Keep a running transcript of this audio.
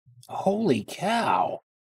Holy cow!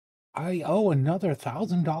 I owe another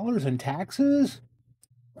 $1,000 in taxes?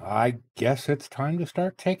 I guess it's time to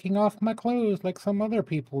start taking off my clothes like some other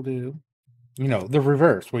people do. You know, the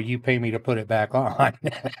reverse, where you pay me to put it back on.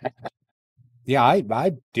 Yeah,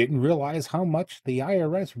 I didn't realize how much the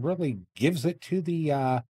IRS really gives it to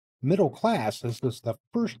the middle class. This is the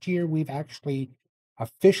first year we've actually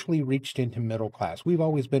officially reached into middle class. We've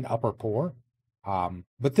always been upper poor.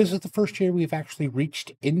 But this is the first year we've actually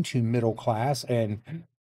reached into middle class, and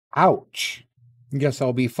ouch. Guess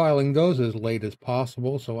I'll be filing those as late as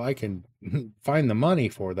possible so I can find the money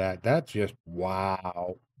for that. That's just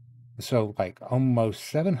wow. So like almost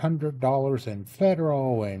 $700 in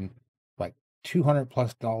federal and like 200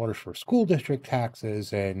 plus dollars for school district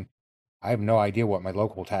taxes, and I have no idea what my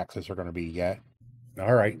local taxes are going to be yet.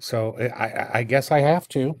 All right, so I guess I have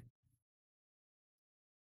to.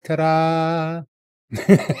 Ta-da!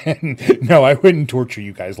 No, I wouldn't torture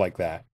you guys like that.